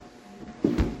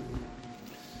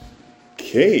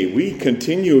Okay, we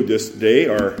continue this day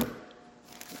our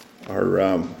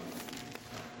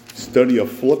study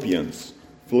of Philippians.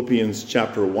 Philippians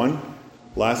chapter 1.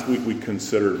 Last week we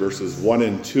considered verses 1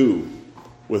 and 2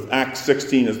 with Acts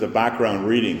 16 as the background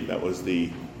reading. That was the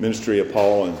ministry of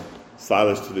Paul and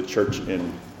Silas to the church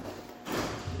in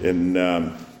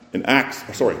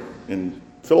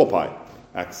Philippi,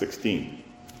 Acts 16.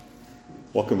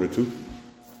 Welcome, Ritu.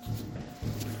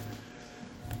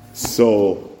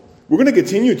 So we're going to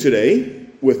continue today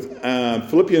with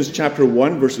Philippians chapter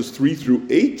 1, verses 3 through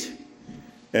 8.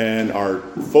 And our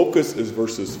focus is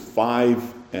verses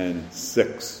 5 and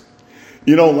 6.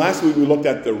 You know, last week we looked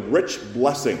at the rich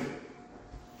blessing.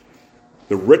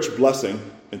 The rich blessing.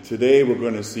 And today we're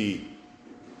going to see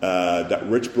that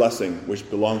rich blessing which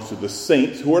belongs to the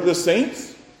saints. Who are the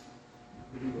saints?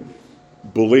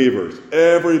 Believers.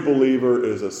 Every believer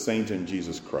is a saint in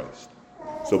Jesus Christ.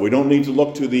 So we don't need to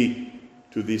look to the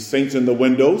saints in the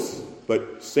windows,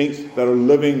 but saints that are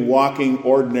living, walking,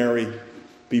 ordinary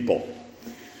people.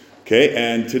 Okay,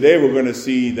 and today we're going to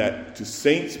see that to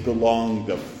saints belong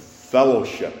the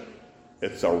fellowship.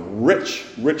 It's a rich,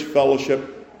 rich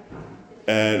fellowship,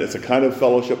 and it's a kind of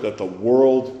fellowship that the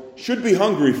world should be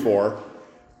hungry for,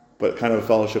 but kind of a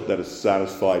fellowship that is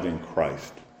satisfied in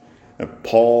Christ. And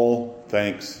Paul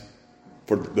thanks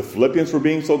for the Philippians for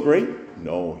being so great?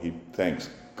 No, he thanks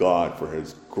God for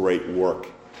his great work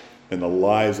in the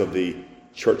lives of the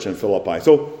church in Philippi.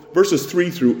 So verses 3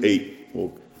 through 8,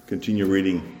 we'll continue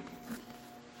reading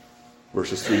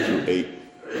verses 3 through 8,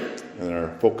 and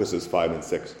our focus is 5 and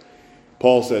 6.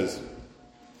 Paul says,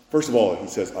 first of all, he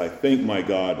says, I thank my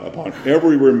God upon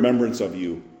every remembrance of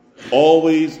you,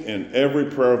 always in every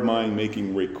prayer of mine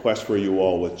making request for you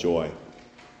all with joy.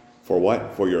 For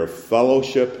what? For your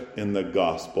fellowship in the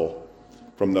gospel,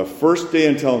 from the first day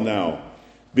until now,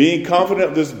 being confident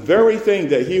of this very thing,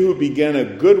 that he who began a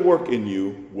good work in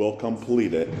you will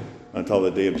complete it until the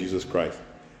day of Jesus Christ.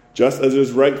 Just as it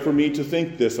is right for me to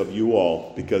think this of you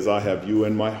all, because I have you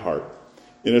in my heart.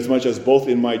 Inasmuch as both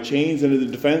in my chains and in the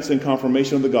defense and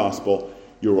confirmation of the gospel,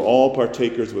 you are all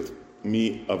partakers with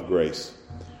me of grace.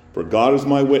 For God is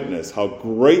my witness, how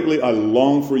greatly I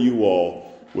long for you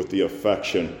all with the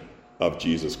affection of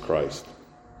Jesus Christ.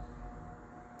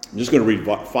 I'm just going to read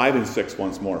 5 and 6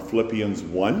 once more. Philippians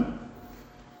 1,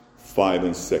 5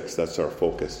 and 6. That's our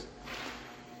focus.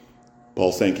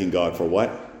 Paul's thanking God for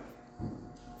what?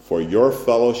 For your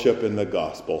fellowship in the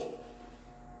gospel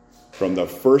from the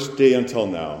first day until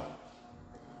now,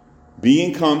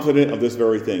 being confident of this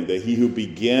very thing, that he who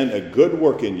began a good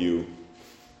work in you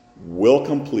will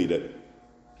complete it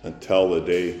until the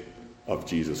day of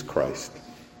Jesus Christ.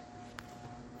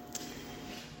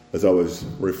 As I was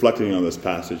reflecting on this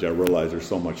passage, I realized there's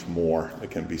so much more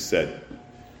that can be said.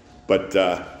 But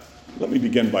let me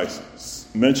begin by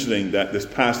mentioning that this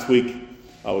past week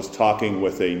I was talking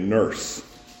with a nurse,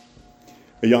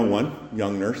 a young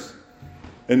nurse,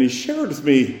 and he shared with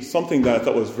me something that I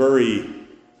thought was very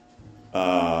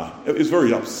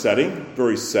upsetting,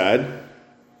 very sad.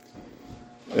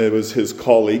 It was his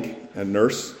colleague, a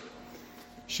nurse.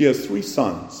 She has 3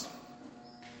 sons.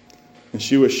 And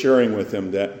she was sharing with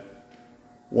him that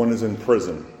one is in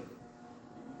prison.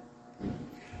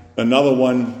 Another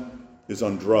one is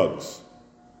on drugs.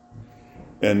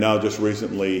 And now just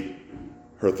recently,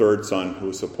 her 3rd son, who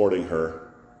was supporting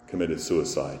her, committed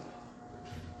suicide.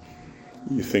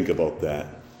 You think about that.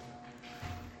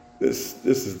 This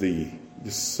is the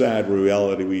sad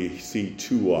reality we see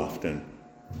too often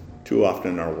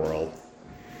in our world.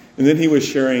 And then he was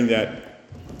sharing that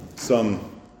some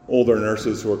older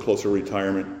nurses who are close to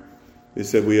retirement, they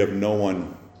said, we have no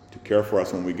one to care for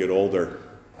us when we get older.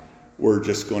 We're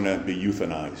just going to be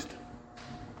euthanized.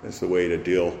 That's the way to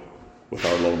deal with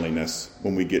our loneliness.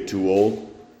 When we get too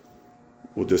old,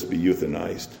 we'll just be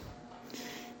euthanized.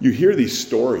 You hear these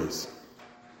stories,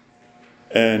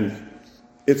 and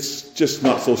it's just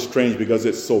not so strange because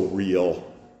it's so real.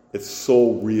 It's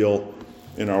so real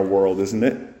in our world, isn't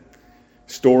it?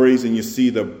 Stories, and you see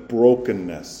the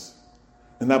brokenness.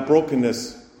 And that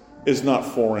brokenness is not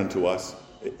foreign to us.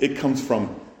 It comes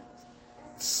from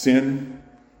sin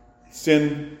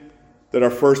that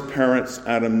our first parents,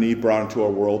 Adam and Eve, brought into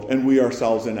our world, and we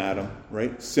ourselves in Adam,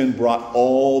 right? Sin brought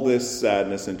all this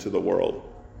sadness into the world.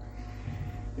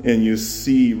 And you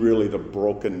see really the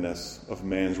brokenness of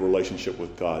man's relationship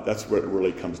with God. That's what it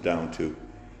really comes down to.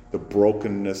 The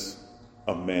brokenness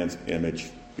of man's image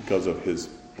because of his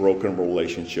broken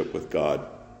relationship with God.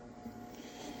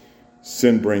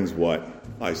 Sin brings what?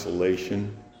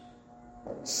 Isolation,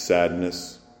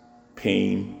 sadness,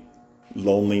 pain,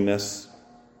 loneliness.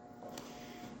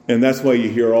 And that's why you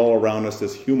hear all around us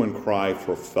this human cry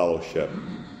for fellowship.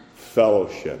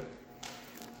 Fellowship.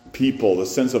 People, the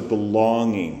sense of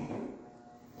belonging.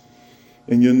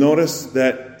 And you'll notice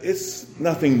that it's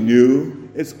nothing new.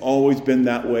 It's always been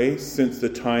that way since the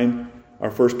time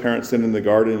our first parents sinned in the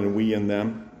garden and we and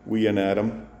them, we and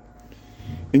Adam.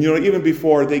 And even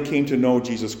before they came to know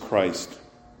Jesus Christ,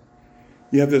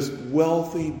 you have this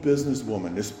wealthy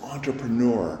businesswoman, this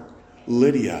entrepreneur,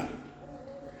 Lydia,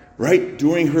 right?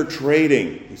 Doing her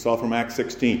trading, we saw from Acts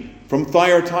 16, from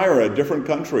Thyatira, a different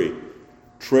country,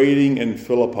 trading in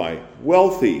Philippi,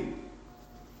 wealthy.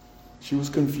 She was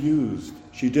confused.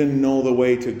 She didn't know the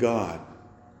way to God.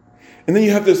 And then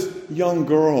you have this young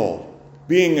girl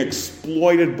being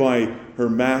exploited by her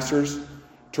masters,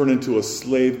 turned into a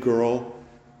slave girl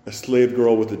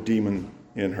with a demon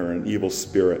in her, an evil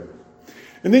spirit.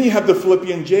 And then you have the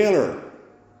Philippian jailer,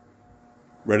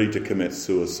 ready to commit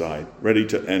suicide, ready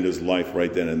to end his life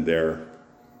right then and there.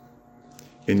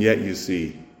 And yet you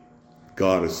see,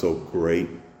 God is so great.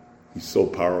 He's so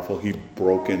powerful. He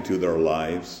broke into their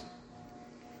lives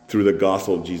through the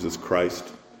gospel of Jesus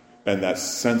Christ. And that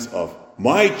sense of,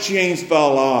 my chains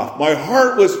fell off. My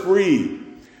heart was free.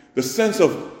 The sense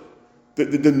of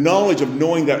the knowledge of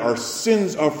knowing that our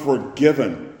sins are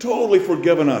forgiven, totally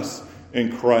forgiven us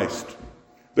in Christ.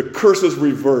 The curse is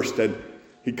reversed and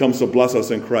he comes to bless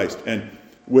us in Christ. And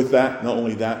with that, not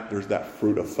only that, there's that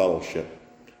fruit of fellowship.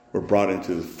 We're brought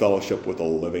into fellowship with a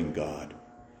living God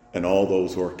and all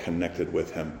those who are connected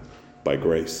with him by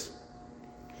grace.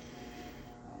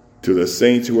 To the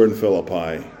saints who are in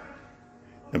Philippi,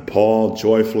 and Paul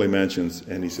joyfully mentions,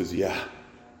 and he says, yeah,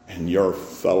 and your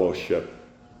fellowship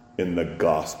in the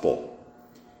gospel.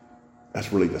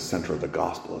 That's really the center of the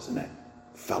gospel, isn't it?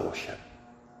 Fellowship.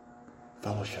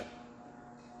 Fellowship.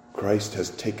 Christ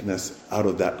has taken us out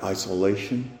of that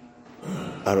isolation,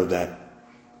 out of that,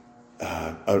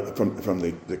 from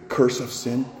the curse of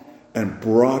sin, and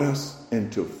brought us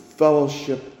into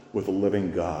fellowship with the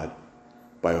living God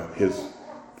by his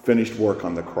finished work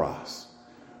on the cross.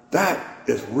 That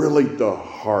is really the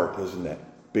heart, isn't it?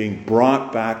 Being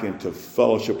brought back into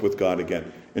fellowship with God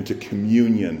again, into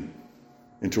communion,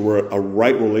 into a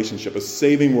right relationship, a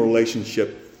saving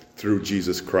relationship through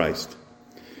Jesus Christ.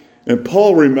 And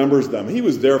Paul remembers them. He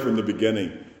was there from the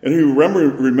beginning. And he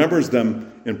remembers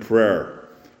them in prayer.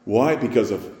 Why? Because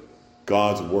of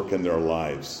God's work in their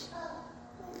lives.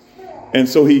 And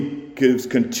so he gives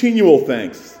continual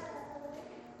thanks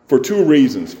for two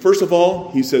reasons. First of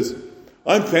all, he says,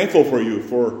 I'm thankful for you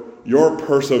for your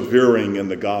persevering in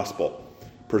the gospel.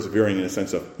 Persevering in a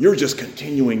sense of, you're just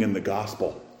continuing in the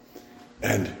gospel.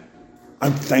 And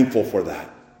I'm thankful for that.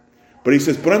 But he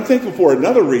says, but I'm thankful for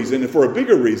another reason, and for a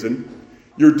bigger reason.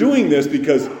 You're doing this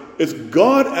because it's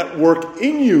God at work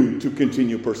in you to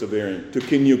continue persevering, to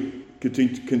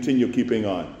continue keeping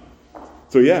on.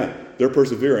 So yeah, they're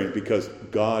persevering because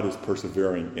God is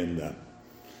persevering in them.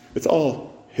 It's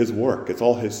all his work. It's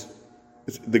all his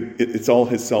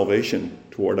salvation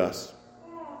toward us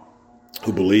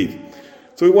who believe.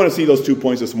 So we want to see those 2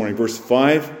 points this morning. Verse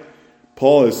 5,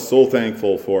 Paul is so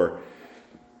thankful for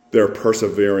their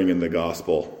persevering in the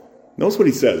gospel. Notice what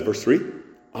he says, verse 3.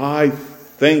 I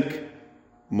thank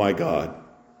my God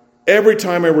every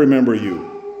time I remember you.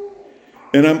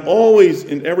 And I'm always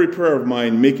in every prayer of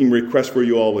mine making requests for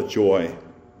you all with joy.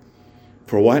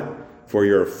 For what? For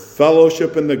your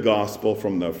fellowship in the gospel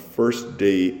from the first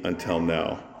day until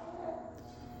now.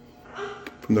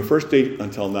 From the first day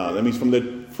until now. That means from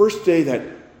the first day that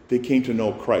they came to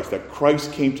know Christ, that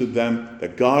Christ came to them,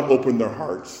 that God opened their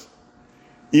hearts.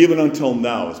 Even until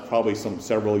now, it's probably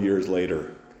several years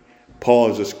later.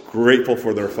 Paul is just grateful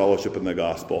for their fellowship in the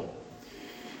gospel.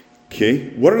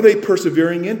 Okay, what are they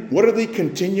persevering in? What are they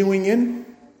continuing in?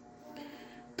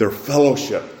 Their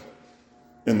fellowship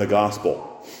in the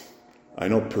gospel. I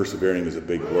know persevering is a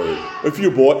big word. For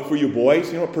you boys,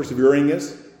 you know what persevering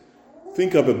is?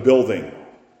 Think of a building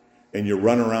and you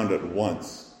run around it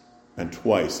once and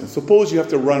twice. And suppose you have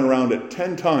to run around it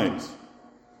 10 times.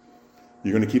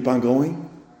 You're going to keep on going?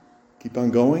 Keep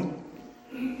on going?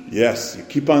 Yes, you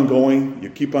keep on going. You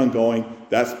keep on going.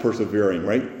 That's persevering,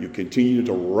 right? You continue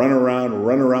to run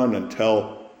around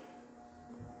until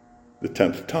the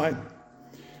 10th time.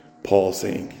 Paul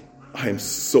saying, I am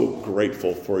so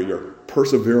grateful for your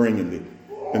persevering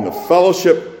in the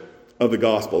fellowship of the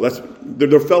gospel. That's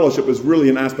their fellowship is really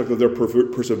an aspect of their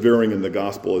persevering in the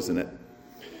gospel, isn't it?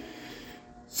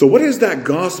 So what is that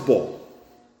gospel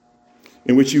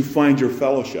in which you find your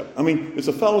fellowship? I mean, it's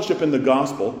a fellowship in the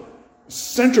gospel.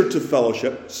 Central to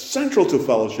fellowship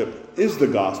is the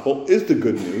gospel, is the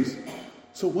good news.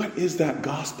 So what is that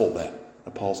gospel then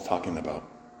that Paul's talking about?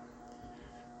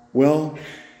 Well,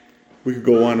 we could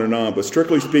go on and on, but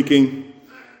strictly speaking,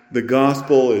 the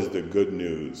gospel is the good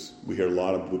news. We hear a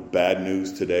lot of bad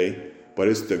news today, but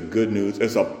it's the good news.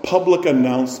 It's a public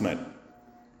announcement.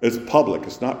 It's public.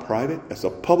 It's not private. It's a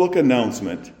public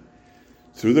announcement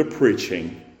through the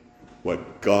preaching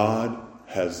what God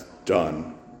has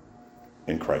done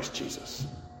in Christ Jesus.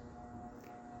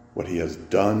 What he has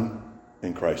done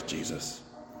in Christ Jesus.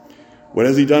 What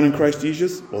has he done in Christ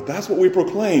Jesus? Well, that's what we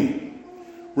proclaim.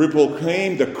 We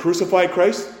proclaim the crucified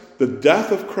Christ, the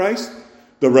death of Christ,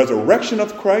 the resurrection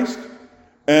of Christ,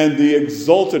 and the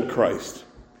exalted Christ.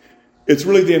 It's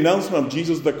really the announcement of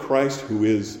Jesus the Christ, who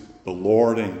is the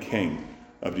Lord and King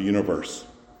of the universe.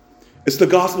 It's the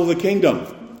gospel of the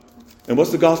kingdom. And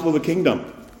what's the gospel of the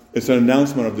kingdom? It's an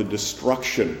announcement of the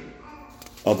destruction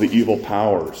of the evil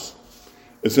powers.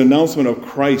 It's an announcement of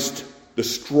Christ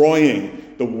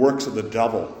destroying the works of the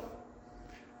devil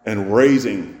and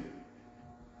raising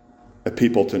a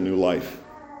people to new life.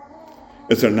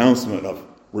 It's an announcement of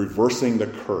reversing the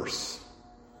curse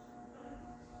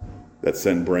that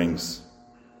sin brings.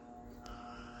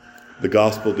 The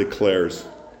gospel declares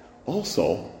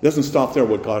also, it doesn't stop there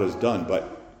what God has done,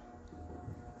 but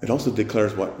it also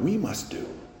declares what we must do.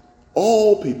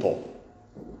 All people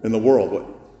in the world, what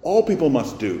all people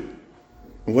must do.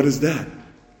 And what is that?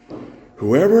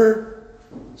 Whoever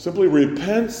simply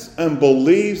repents and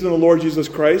believes in the Lord Jesus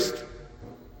Christ,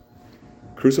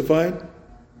 crucified,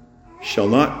 shall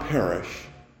not perish,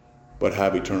 but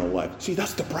have eternal life. See,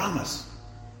 that's the promise.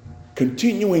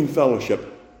 Continuing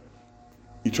fellowship,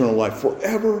 eternal life,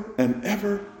 forever and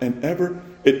ever and ever.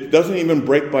 It doesn't even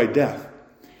break by death.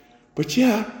 But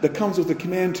yeah, that comes with the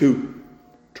command to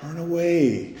turn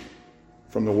away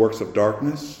from the works of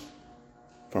darkness,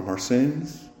 from our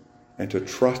sins, and to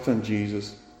trust in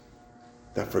Jesus,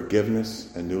 that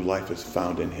forgiveness and new life is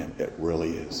found in him. It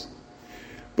really is.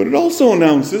 But it also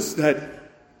announces that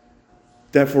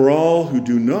for all who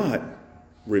do not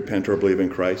repent or believe in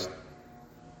Christ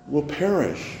will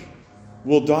perish,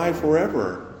 will die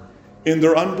forever in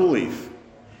their unbelief.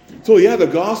 So yeah, the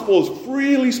gospel is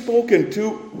freely spoken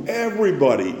to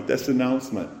everybody. That's the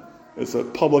announcement. It's a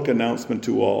public announcement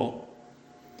to all.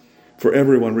 For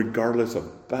everyone, regardless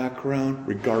of background,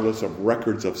 regardless of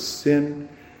records of sin,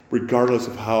 regardless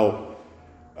of how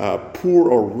poor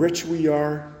or rich we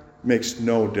are, makes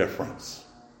no difference.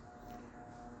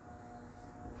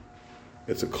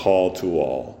 It's a call to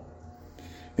all.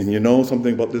 And you know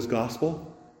something about this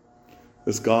gospel?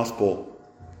 This gospel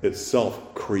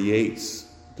itself creates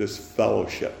this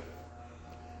fellowship.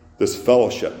 This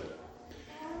fellowship.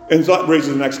 And so that raises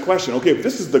the next question. Okay, if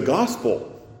this is the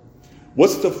gospel,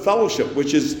 what's the fellowship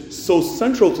which is so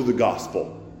central to the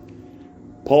gospel?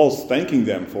 Paul's thanking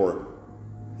them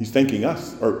he's thanking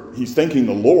us, or he's thanking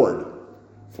the Lord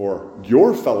for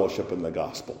your fellowship in the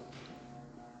gospel.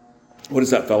 What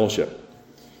is that fellowship?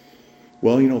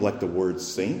 Well, like the word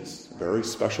saints, a very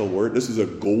special word. This is a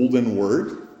golden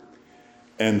word.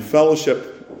 And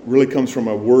fellowship really comes from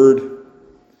a word,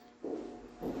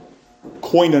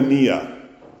 koinonia.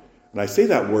 And I say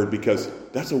that word because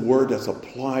that's a word that's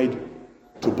applied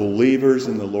to believers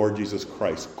in the Lord Jesus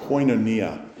Christ.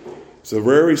 Koinonia. It's a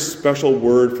very special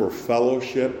word for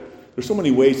fellowship. There's so many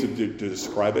ways to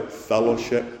describe it.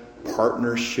 Fellowship,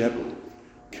 partnership,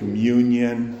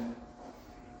 communion,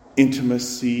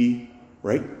 intimacy,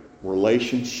 right?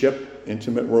 Relationship,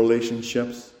 intimate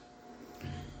relationships.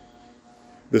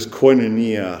 This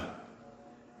koinonia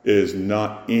is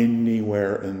not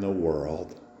anywhere in the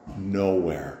world,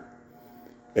 nowhere,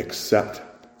 except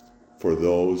for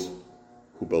those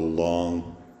who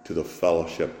belong to the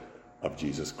fellowship of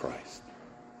Jesus Christ.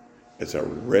 It's a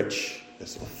rich,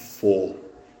 it's a full,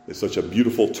 it's such a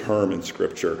beautiful term in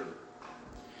Scripture.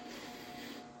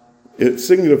 It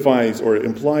signifies or it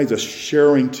implies a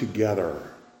sharing together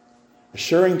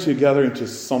into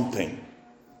something.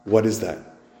 What is that?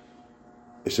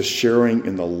 It's a sharing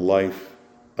in the life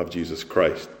of Jesus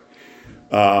Christ.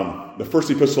 The first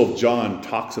epistle of John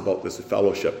talks about this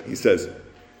fellowship. He says,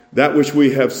 that which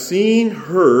we have seen,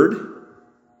 heard.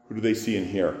 Who do they see and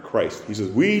hear? Christ. He says,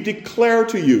 we declare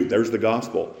to you, there's the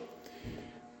gospel.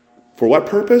 For what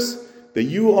purpose? That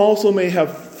you also may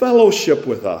have fellowship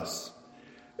with us.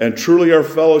 And truly our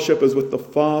fellowship is with the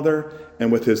Father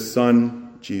and with his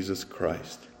Son, Jesus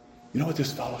Christ. You know what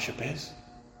this fellowship is?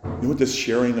 You know what this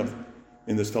sharing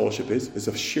in this fellowship is? It's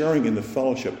a sharing in the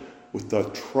fellowship with the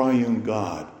triune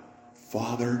God,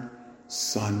 Father,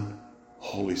 Son,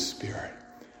 Holy Spirit.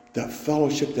 That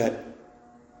fellowship that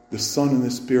the Son and the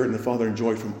Spirit and the Father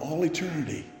enjoy from all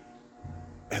eternity.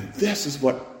 And this is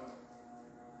what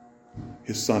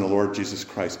his Son, the Lord Jesus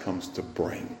Christ, comes to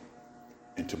bring.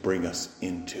 and to bring us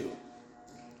into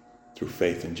through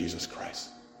faith in Jesus Christ.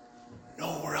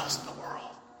 Nowhere else in the world.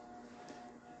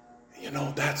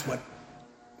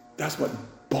 That's what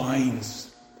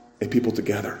binds a people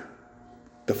together.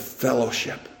 The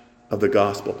fellowship of the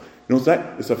gospel. What's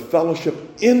that? It's a fellowship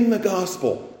in the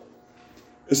gospel.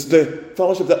 It's the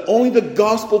fellowship that only the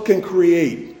gospel can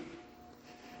create.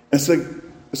 It's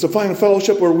a final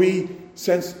fellowship where we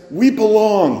sense we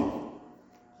belong.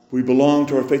 We belong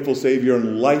to our faithful Savior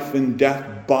in life and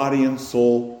death, body and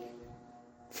soul,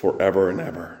 forever and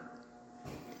ever.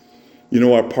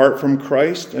 Apart from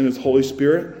Christ and His Holy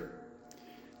Spirit,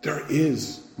 there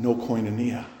is no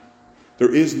koinonia.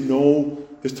 There is no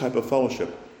this type of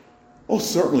fellowship. Oh,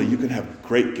 certainly you can have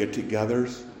great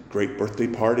get-togethers, great birthday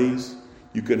parties.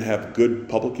 You can have good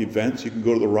public events. You can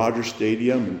go to the Rogers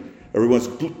Stadium and everyone's,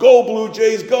 go Blue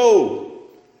Jays, go!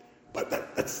 But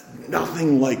that's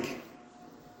nothing like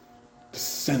the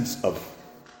sense of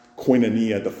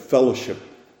koinonia, the fellowship,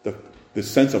 the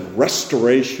sense of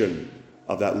restoration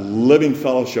of that living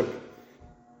fellowship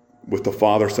with the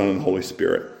Father, Son, and Holy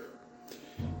Spirit.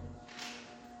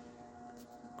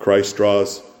 Christ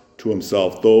draws to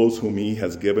Himself those whom He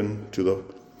has given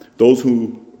those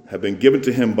who have been given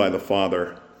to Him by the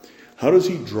Father. How does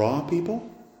He draw people?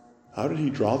 How did He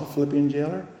draw the Philippian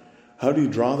jailer? How did He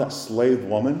draw that slave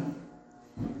woman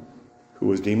who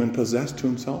was demon-possessed to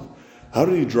Himself? How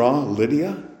did He draw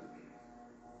Lydia?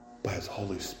 By His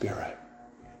Holy Spirit.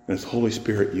 And His Holy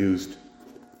Spirit used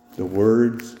the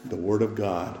Word of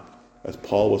God, as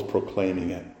Paul was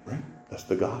proclaiming it. Right? That's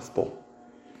the gospel.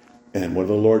 And what did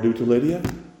the Lord do to Lydia?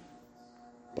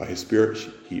 By His Spirit,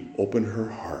 He opened her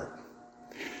heart.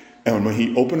 And when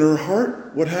He opened her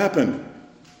heart, what happened?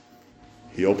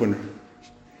 She opened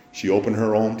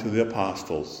her own to the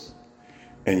apostles.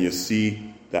 And you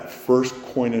see that first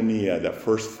koinonia, that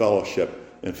first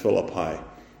fellowship in Philippi.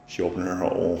 She opened her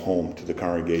own home to the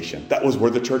congregation. That was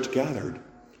where the church gathered,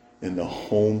 in the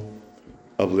home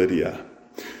of Lydia.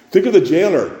 Think of the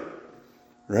jailer,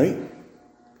 right?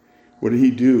 What did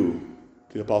he do?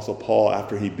 The Apostle Paul,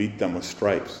 after he beat them with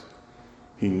stripes,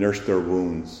 he nursed their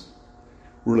wounds.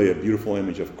 Really a beautiful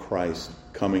image of Christ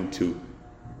coming to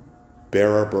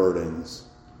bear our burdens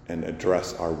and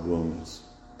address our wounds,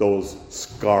 those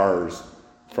scars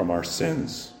from our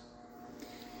sins.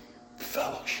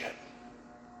 Fellowship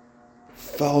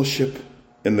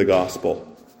in the gospel.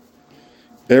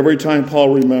 Every time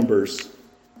Paul remembers,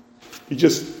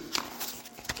 where's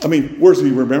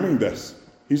he remembering this?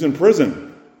 He's in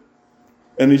prison.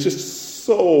 And he's just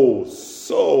so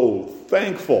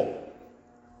thankful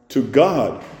to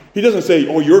God. He doesn't say,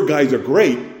 oh, your guys are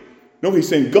great. No, he's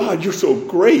saying, God, you're so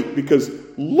great because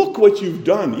look what you've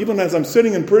done. Even as I'm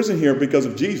sitting in prison here because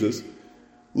of Jesus,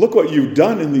 look what you've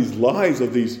done in these lives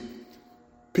of these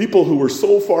people who were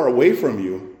so far away from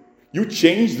you. You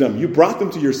changed them. You brought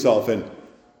them to yourself. And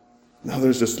now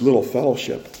there's this little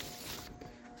fellowship.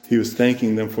 He was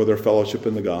thanking them for their fellowship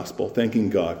in the gospel, thanking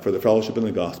God for their fellowship in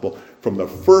the gospel from the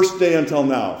first day until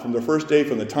now, from the first day,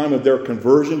 from the time of their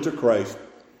conversion to Christ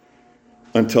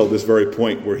until this very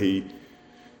point where he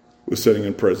was sitting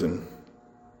in prison.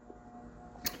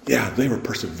 Yeah, they were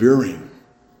persevering.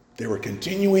 They were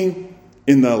continuing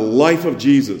in the life of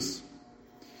Jesus.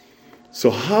 So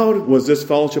how was this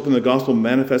fellowship in the gospel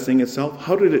manifesting itself?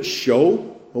 How did it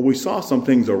show? Well, we saw some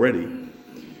things already.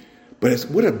 But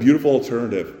what a beautiful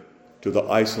alternative to the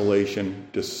isolation,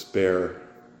 despair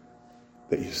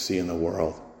that you see in the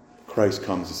world. Christ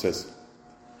comes and says,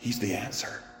 He's the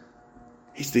answer.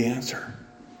 He's the answer.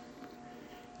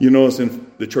 You notice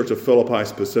in the church of Philippi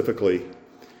specifically,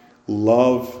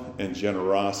 love and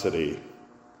generosity,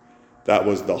 that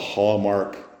was the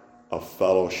hallmark of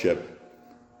fellowship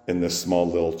in this small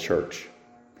little church.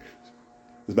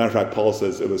 As a matter of fact, Paul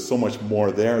says it was so much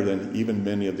more there than even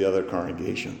many of the other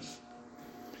congregations.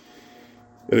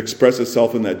 It expressed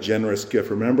itself in that generous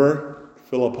gift. Remember,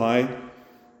 Philippi,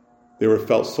 they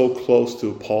felt so close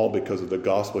to Paul because of the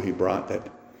gospel he brought that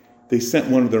they sent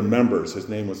one of their members. His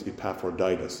name was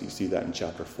Epaphroditus. You see that in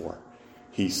chapter 4.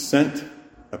 He sent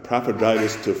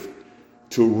Epaphroditus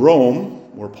to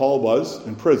Rome, where Paul was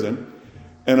in prison,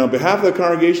 and on behalf of the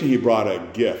congregation, he brought a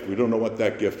gift. We don't know what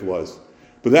that gift was.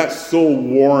 But that so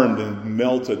warmed and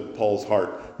melted Paul's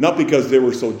heart. Not because they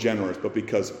were so generous, but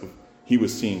because he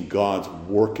was seeing God's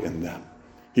work in them.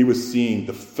 He was seeing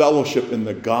the fellowship in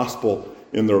the gospel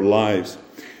in their lives.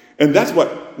 And that's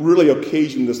what really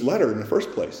occasioned this letter in the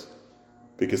first place.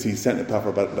 Because he sent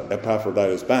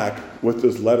Epaphroditus back with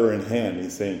this letter in hand.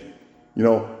 He's saying,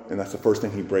 and that's the first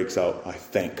thing he breaks out. I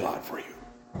thank God for you,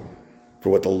 for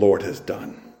what the Lord has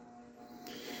done.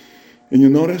 And you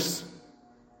notice,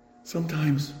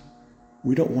 Sometimes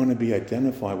we don't want to be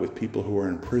identified with people who are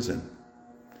in prison,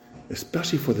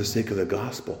 especially for the sake of the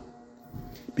gospel.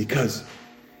 Because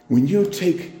when you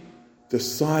take the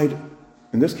side,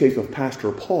 in this case of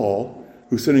Pastor Paul,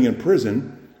 who's sitting in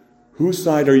prison, whose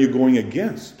side are you going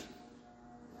against?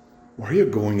 Well, are you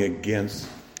going against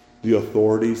the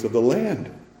authorities of the land?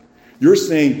 You're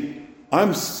saying,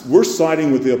 we're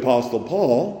siding with the Apostle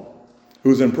Paul,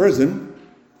 who's in prison,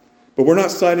 but we're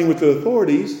not siding with the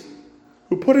authorities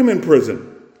who put him in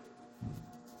prison.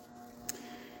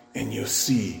 And you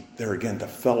see there again the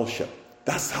fellowship.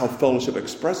 That's how fellowship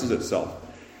expresses itself.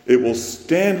 It will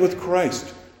stand with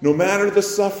Christ, no matter the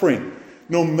suffering,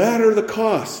 no matter the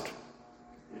cost.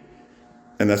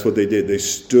 And that's what they did. They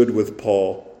stood with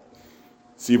Paul.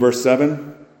 See verse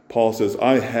 7? Paul says,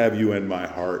 I have you in my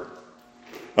heart.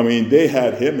 I mean, they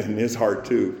had him in his heart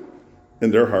too. In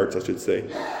their hearts, I should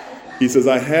say. He says,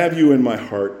 I have you in my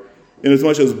heart,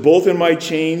 inasmuch as both in my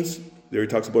chains, there he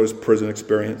talks about his prison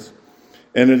experience,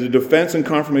 and in the defense and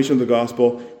confirmation of the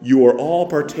gospel, you are all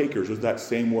partakers. There's that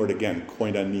same word again,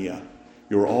 koinonia.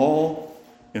 You're all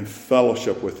in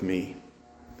fellowship with me,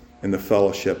 in the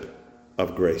fellowship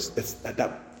of grace. It's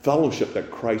that fellowship that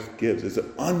Christ gives is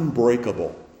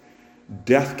unbreakable.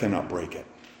 Death cannot break it.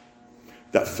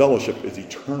 That fellowship is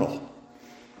eternal.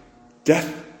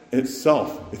 Death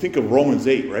itself, you think of Romans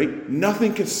 8, right?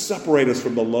 Nothing can separate us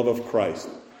from the love of Christ.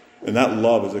 And that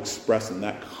love is expressed in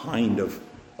that kind of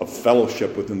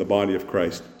fellowship within the body of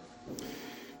Christ.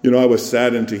 You know, I was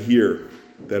saddened to hear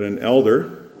that an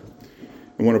elder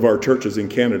in one of our churches in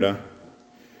Canada,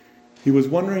 he was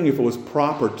wondering if it was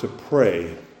proper to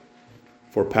pray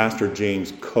for Pastor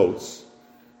James Coates,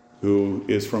 who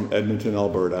is from Edmonton,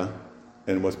 Alberta,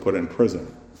 and was put in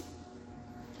prison.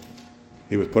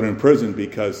 He was put in prison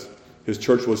because his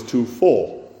church was too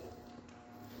full.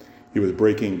 He was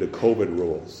breaking the COVID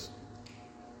rules.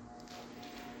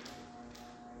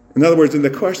 In other words, in the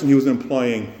question he was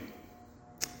implying,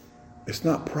 it's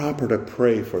not proper to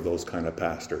pray for those kind of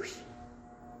pastors.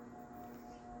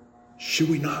 Should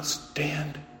we not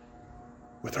stand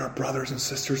with our brothers and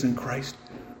sisters in Christ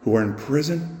who are in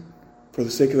prison for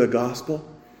the sake of the gospel?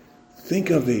 Think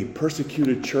of the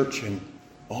persecuted church in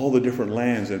all the different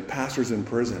lands and pastors in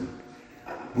prison.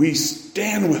 We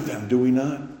stand with them, do we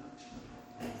not?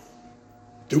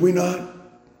 Do we not?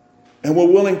 And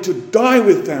we're willing to die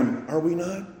with them, are we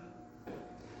not?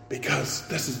 Because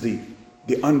this is the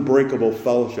unbreakable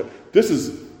fellowship. This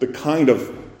is the kind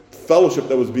of fellowship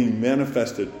that was being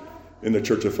manifested in the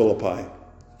church of Philippi.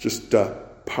 Just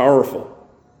powerful.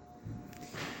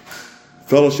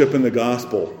 Fellowship in the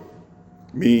gospel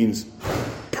means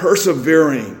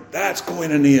persevering. That's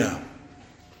koinonia.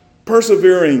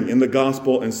 Persevering in the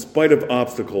gospel in spite of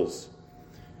obstacles.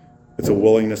 It's a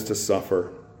willingness to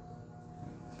suffer.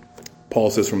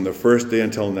 Paul says from the first day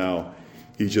until now,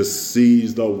 he just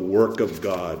sees the work of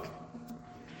God.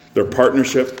 Their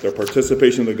partnership, their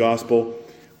participation in the gospel.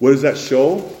 What does that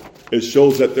show? It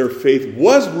shows that their faith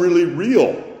was really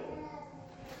real.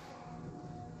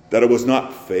 That it was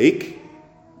not fake.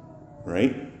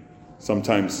 Right?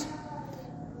 Sometimes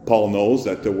Paul knows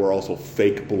that there were also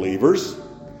fake believers.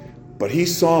 But he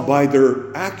saw by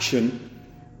their action,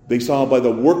 they saw by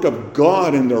the work of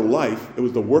God in their life, it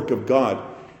was the work of God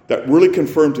that really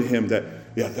confirmed to him that,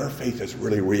 yeah, their faith is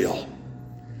really real.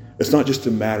 It's not just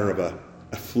a matter of a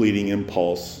fleeting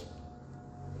impulse,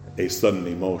 a sudden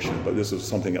emotion, but this is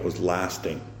something that was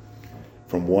lasting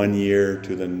from 1 year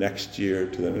to the next year,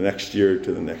 to the next year,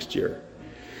 to the next year.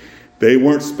 They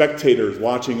weren't spectators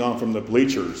watching on from the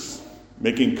bleachers,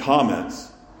 making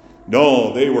comments.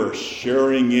 No, they were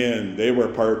sharing in. They were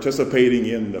participating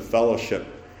in the fellowship.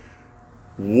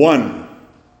 One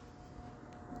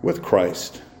with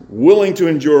Christ, willing to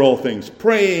endure all things,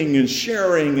 praying and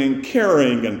sharing and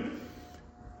caring. And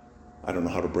I don't know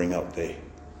how to bring out the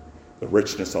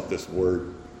richness of this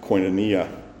word, koinonia.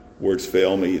 Words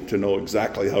fail me to know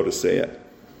exactly how to say it.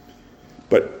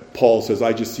 But Paul says,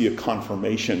 I just see a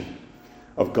confirmation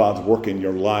of God's work in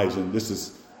your lives, and this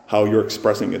is how you're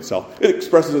expressing itself. It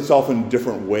expresses itself in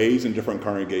different ways in different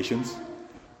congregations,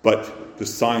 but the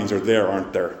signs are there,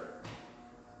 aren't there?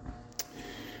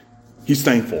 He's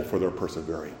thankful for their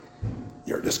persevering.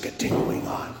 You're just continuing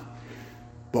on.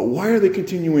 But why are they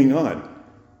continuing on?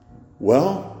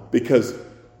 Well, because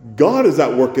God is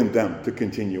at work in them to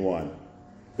continue on.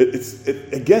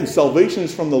 Again, salvation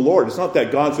is from the Lord. It's not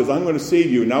that God says, I'm going to save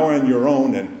you, now we're on your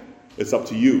own, and it's up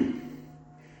to you.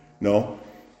 No,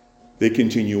 they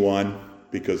continue on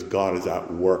because God is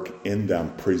at work in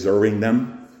them, preserving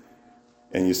them.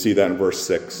 And you see that in verse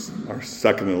 6, our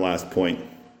second and last point.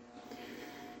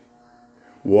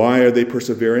 Why are they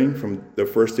persevering from the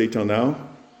first day till now?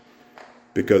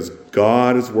 Because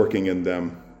God is working in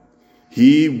them.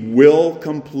 He will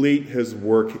complete his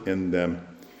work in them.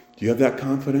 Do you have that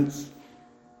confidence?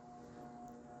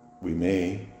 We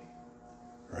may,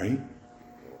 right?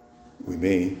 We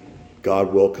may.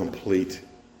 God will complete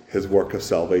his work of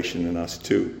salvation in us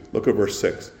too. Look at verse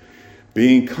 6.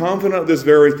 Being confident of this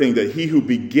very thing, that he who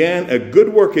began a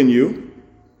good work in you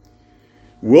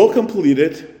will complete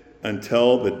it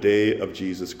until the day of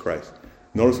Jesus Christ.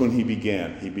 Notice when he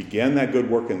began that good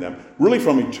work in them, really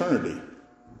from eternity.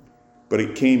 But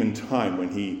it came in time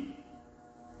when he,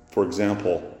 for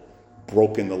example,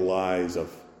 broke in the lives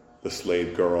of the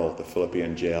slave girl, the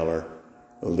Philippian jailer,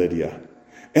 Lydia.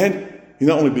 And he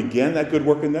not only began that good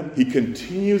work in them, he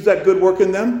continues that good work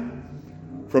in them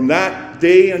from that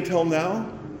day until now.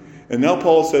 And now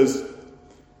Paul says,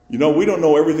 we don't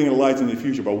know everything that lies in the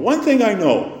future, but one thing I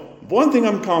know, one thing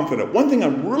I'm confident, one thing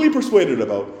I'm really persuaded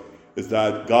about is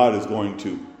that God is going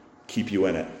to keep you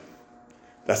in it.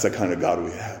 That's the kind of God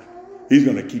we have. He's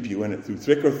going to keep you in it through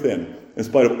thick or thin, in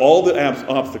spite of all the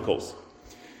obstacles,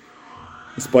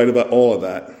 in spite of all of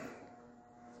that.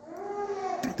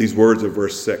 These words of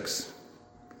verse 6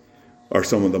 are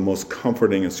some of the most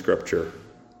comforting in Scripture.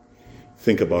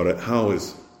 Think about it. How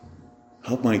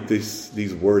might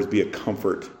these words be a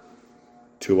comfort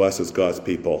to us as God's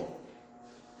people?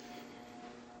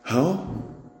 How?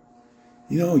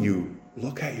 You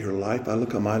look at your life, I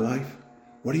look at my life.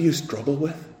 What do you struggle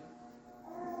with?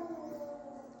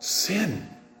 Sin.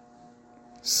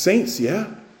 Saints, yeah,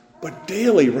 but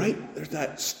daily, right? There's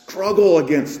that struggle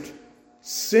against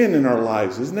sin in our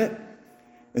lives, isn't it?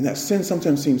 And that sin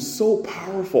sometimes seems so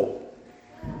powerful.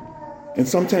 And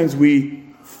sometimes we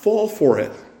fall for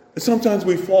it. And sometimes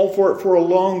we fall for it for a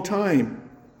long time.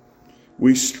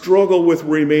 We struggle with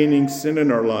remaining sin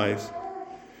in our lives.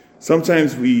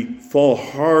 Sometimes we fall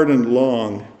hard and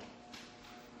long.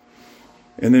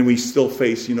 And then we still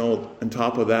face, on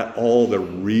top of that, all the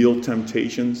real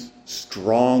temptations,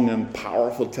 strong and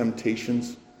powerful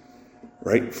temptations,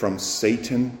 right? From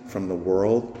Satan, from the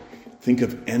world. Think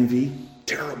of envy,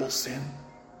 terrible sin,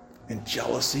 and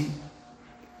jealousy,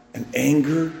 and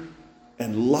anger,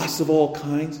 and lust of all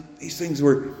kinds. These things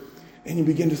and you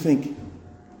begin to think,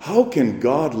 how can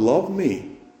God love me?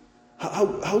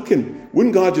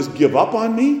 Wouldn't God just give up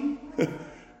on me? The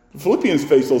Philippians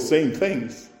face those same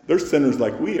things. They're sinners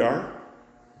like we are.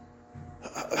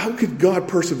 How could God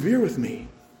persevere with me?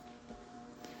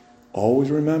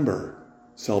 Always remember,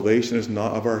 salvation is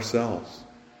not of ourselves.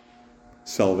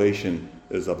 Salvation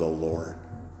is of the Lord.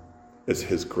 It's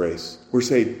his grace. We're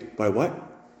saved by what?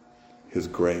 His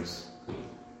grace.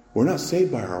 We're not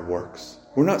saved by our works.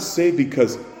 We're not saved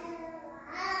because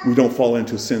we don't fall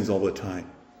into sins all the time.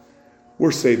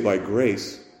 We're saved by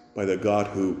grace, by the God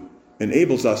who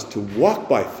enables us to walk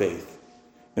by faith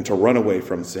and to run away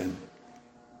from sin.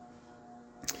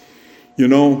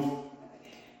 If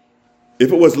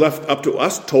it was left up to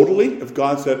us totally, if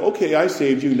God said, okay, I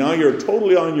saved you, now you're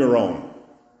totally on your own.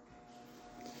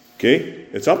 Okay?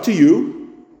 It's up to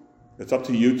you. It's up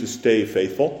to you to stay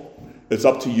faithful. It's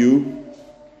up to you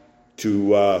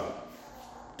to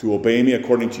obey me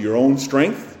according to your own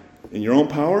strength and your own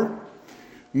power.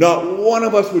 Not one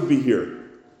of us would be here.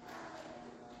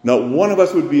 Not one of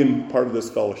us would be in part of this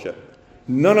fellowship.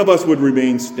 None of us would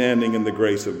remain standing in the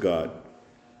grace of God.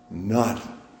 Not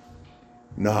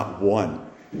one.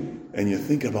 And you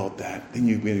think about that, then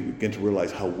you begin to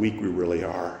realize how weak we really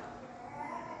are.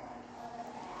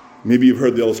 Maybe you've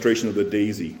heard the illustration of the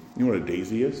daisy. You know what a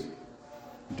daisy is?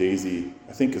 Daisy,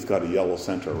 I think it's got a yellow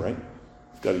center, right?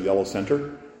 It's got a yellow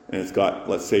center, and it's got,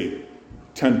 let's say,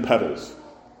 10 petals.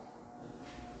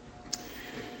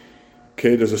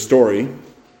 Okay, there's a story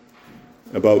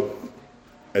about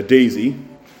a daisy,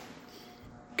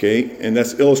 okay, and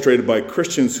that's illustrated by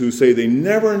Christians who say they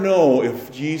never know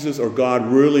if Jesus or God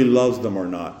really loves them or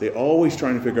not. They're always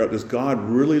trying to figure out, does God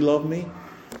really love me?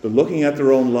 They're looking at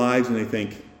their own lives and they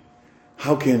think,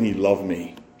 how can he love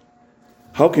me?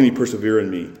 How can he persevere in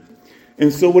me?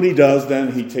 And so what he does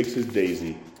then, he takes his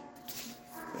daisy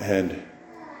and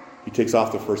he takes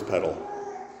off the first petal.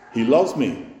 He loves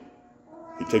me.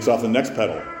 He takes off the next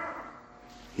petal.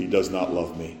 He does not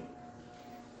love me.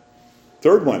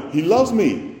 Third one, he loves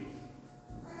me.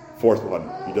 Fourth one,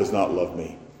 he does not love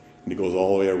me. And he goes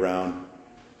all the way around.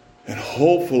 And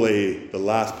hopefully the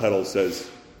last petal says,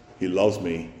 he loves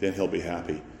me, then he'll be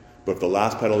happy. But if the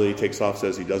last petal that he takes off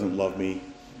says he doesn't love me,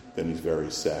 then he's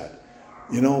very sad.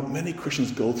 Many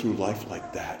Christians go through life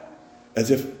like that,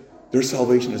 as if their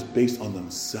salvation is based on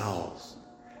themselves.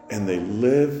 And they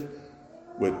live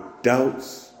with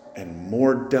doubts and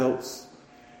more doubts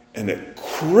And it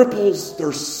cripples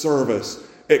their service.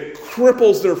 It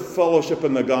cripples their fellowship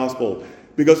in the gospel.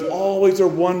 Because always are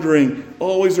wondering,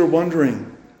 always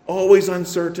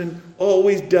uncertain,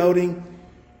 always doubting,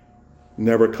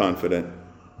 never confident.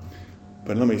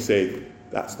 But let me say,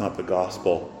 that's not the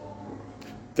gospel.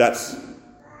 That's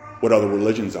what other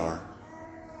religions are.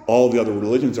 All the other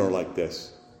religions are like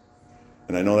this.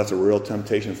 And I know that's a real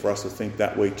temptation for us to think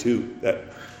that way too, that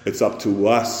it's up to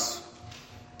us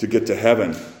to get to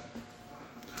heaven.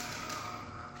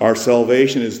 Our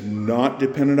salvation is not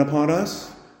dependent upon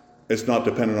us. It's not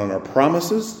dependent on our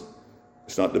promises.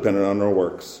 It's not dependent on our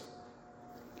works.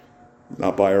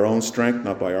 Not by our own strength,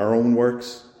 not by our own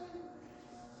works.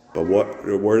 But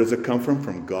where does it come from?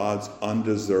 From God's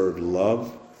undeserved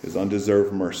love, His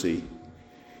undeserved mercy.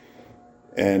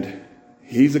 And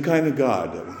He's the kind of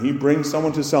God that when He brings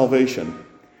someone to salvation,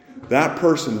 that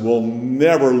person will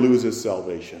never lose his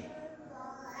salvation.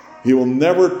 He will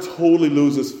never totally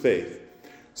lose his faith.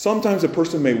 Sometimes a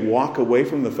person may walk away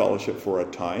from the fellowship for a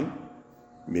time,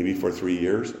 maybe for 3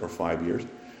 years or 5 years.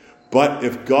 But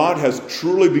if God has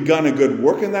truly begun a good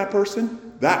work in that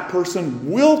person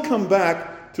will come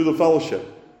back to the fellowship.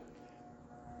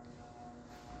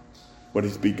 What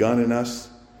He's begun in us,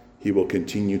 He will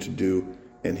continue to do,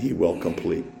 and He will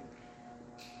complete.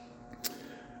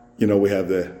 You know, we have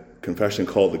the confession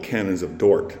called the Canons of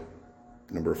Dort,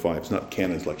 number 5. It's not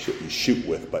cannons like you shoot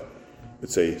with, but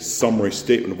it's a summary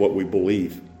statement of what we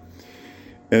believe.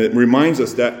 And it reminds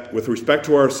us that with respect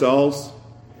to ourselves,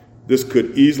 this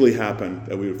could easily happen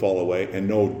that we would fall away, and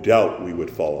no doubt we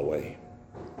would fall away.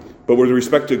 But with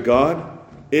respect to God,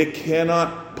 it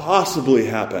cannot possibly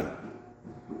happen.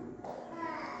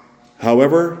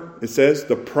 However, it says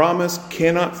the promise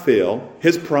cannot fail.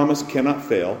 His promise cannot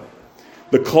fail.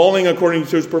 The calling according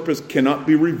to His purpose cannot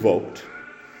be revoked.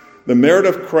 The merit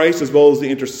of Christ as well as the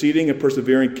interceding and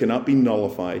persevering cannot be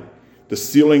nullified. The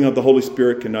sealing of the Holy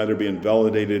Spirit can neither be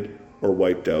invalidated or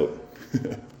wiped out.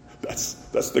 That's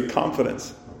the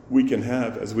confidence we can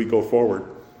have as we go forward.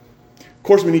 Of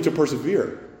course, we need to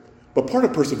persevere. But part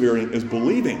of persevering is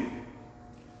believing.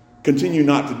 Continue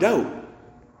not to doubt.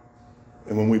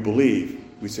 And when we believe,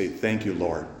 we say, thank you,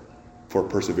 Lord, for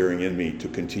persevering in me to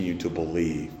continue to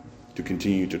believe, to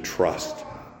continue to trust,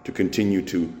 to continue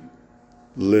to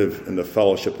live in the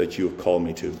fellowship that you have called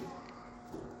me to.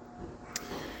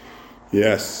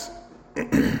 Yes.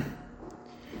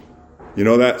 You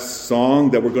know that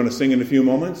song that we're going to sing in a few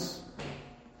moments?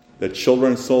 That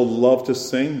children so love to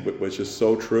sing, but which is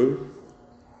so true?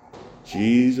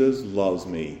 Jesus loves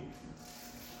me.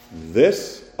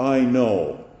 This I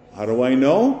know. How do I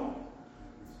know?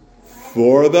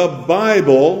 For the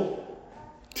Bible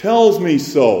tells me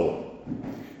so.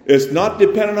 It's not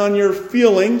dependent on your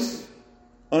feelings,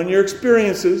 on your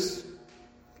experiences.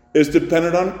 It's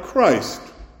dependent on Christ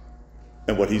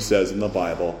and what He says in the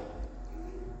Bible.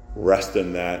 Rest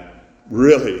in that.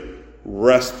 Really,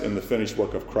 rest in the finished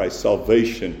work of Christ.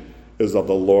 Salvation is of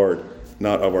the Lord,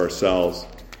 not of ourselves.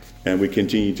 And we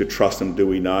continue to trust Him, do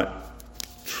we not?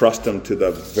 Trust Him to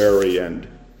the very end.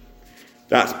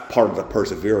 That's part of the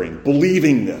persevering,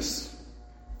 believing this.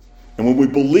 And when we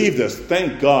believe this,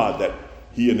 thank God that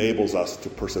He enables us to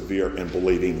persevere in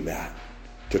believing that,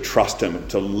 to trust Him,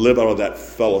 to live out of that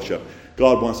fellowship.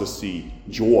 God wants us to see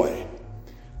joy.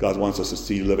 God wants us to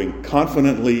see living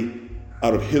confidently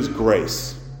out of His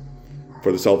grace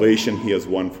for the salvation He has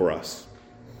won for us.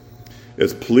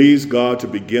 It's pleased God to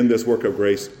begin this work of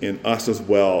grace in us as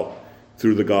well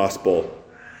through the gospel.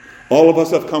 All of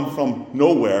us have come from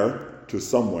nowhere to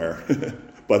somewhere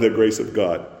by the grace of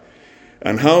God.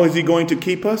 And how is He going to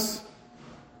keep us?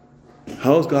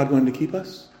 How is God going to keep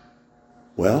us?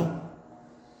 Well,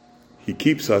 He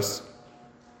keeps us,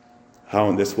 how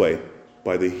in this way?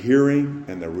 By the hearing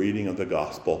and the reading of the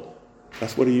gospel.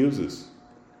 That's what He uses.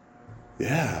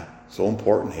 Yeah, so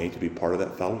important, hey, to be part of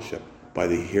that fellowship. By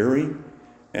the hearing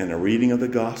and the reading of the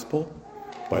gospel,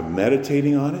 by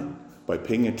meditating on it, by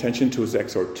paying attention to His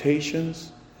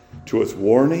exhortations, to His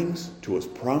warnings, to His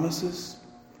promises.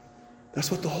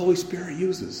 That's what the Holy Spirit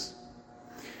uses.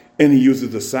 And He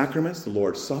uses the sacraments, the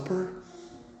Lord's Supper,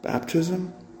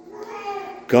 baptism.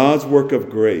 God's work of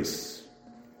grace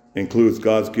includes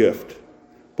God's gift,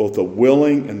 both the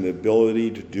willing and the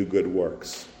ability to do good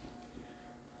works.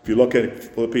 If you look at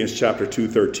Philippians chapter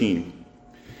 2:13,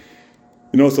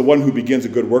 you know it's the one who begins a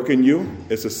good work in you.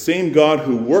 It's the same God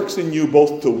who works in you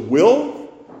both to will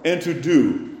and to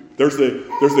do. There's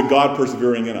the God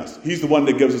persevering in us. He's the one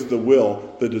that gives us the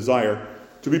will, the desire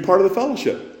to be part of the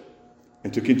fellowship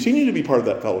and to continue to be part of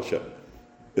that fellowship.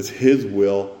 It's His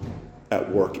will at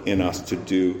work in us to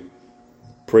do.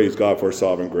 Praise God for His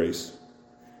sovereign grace.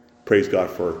 Praise God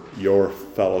for your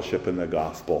fellowship in the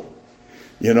gospel.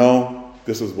 You know,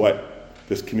 this is what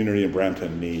this community in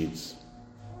Brampton needs.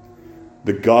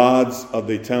 The gods of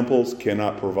the temples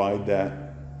cannot provide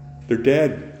that. They're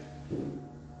dead.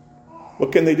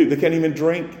 What can they do? They can't even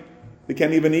drink. They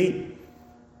can't even eat.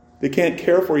 They can't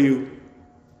care for you.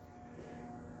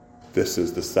 This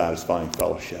is the satisfying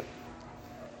fellowship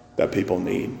that people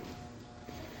need.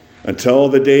 Until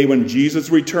the day when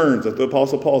Jesus returns, as the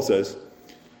Apostle Paul says,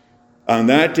 on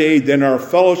that day, then our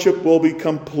fellowship will be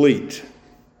complete.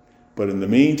 But in the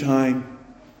meantime,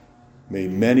 may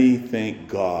many thank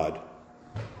God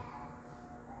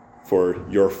for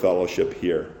your fellowship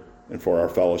here and for our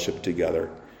fellowship together.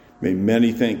 May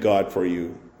many thank God for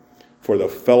you, for the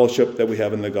fellowship that we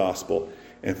have in the gospel,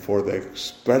 and for the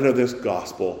spread of this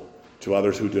gospel to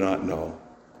others who do not know.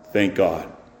 Thank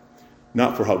God.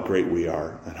 Not for how great we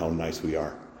are and how nice we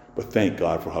are, but thank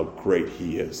God for how great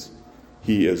He is.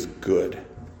 He is good.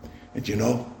 And you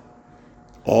know,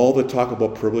 all the talk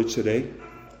about privilege today,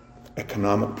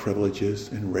 economic privileges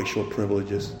and racial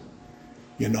privileges,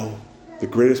 you know, the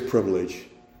greatest privilege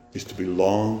is to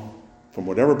belong, from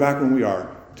whatever background we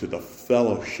are, to the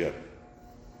fellowship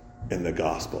in the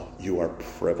gospel. You are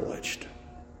privileged.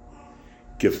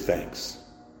 Give thanks.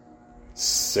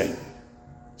 Sing.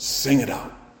 Sing it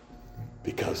out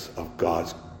because of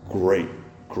God's great,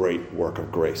 great work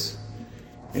of grace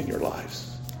in your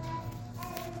lives.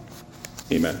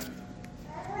 Amen.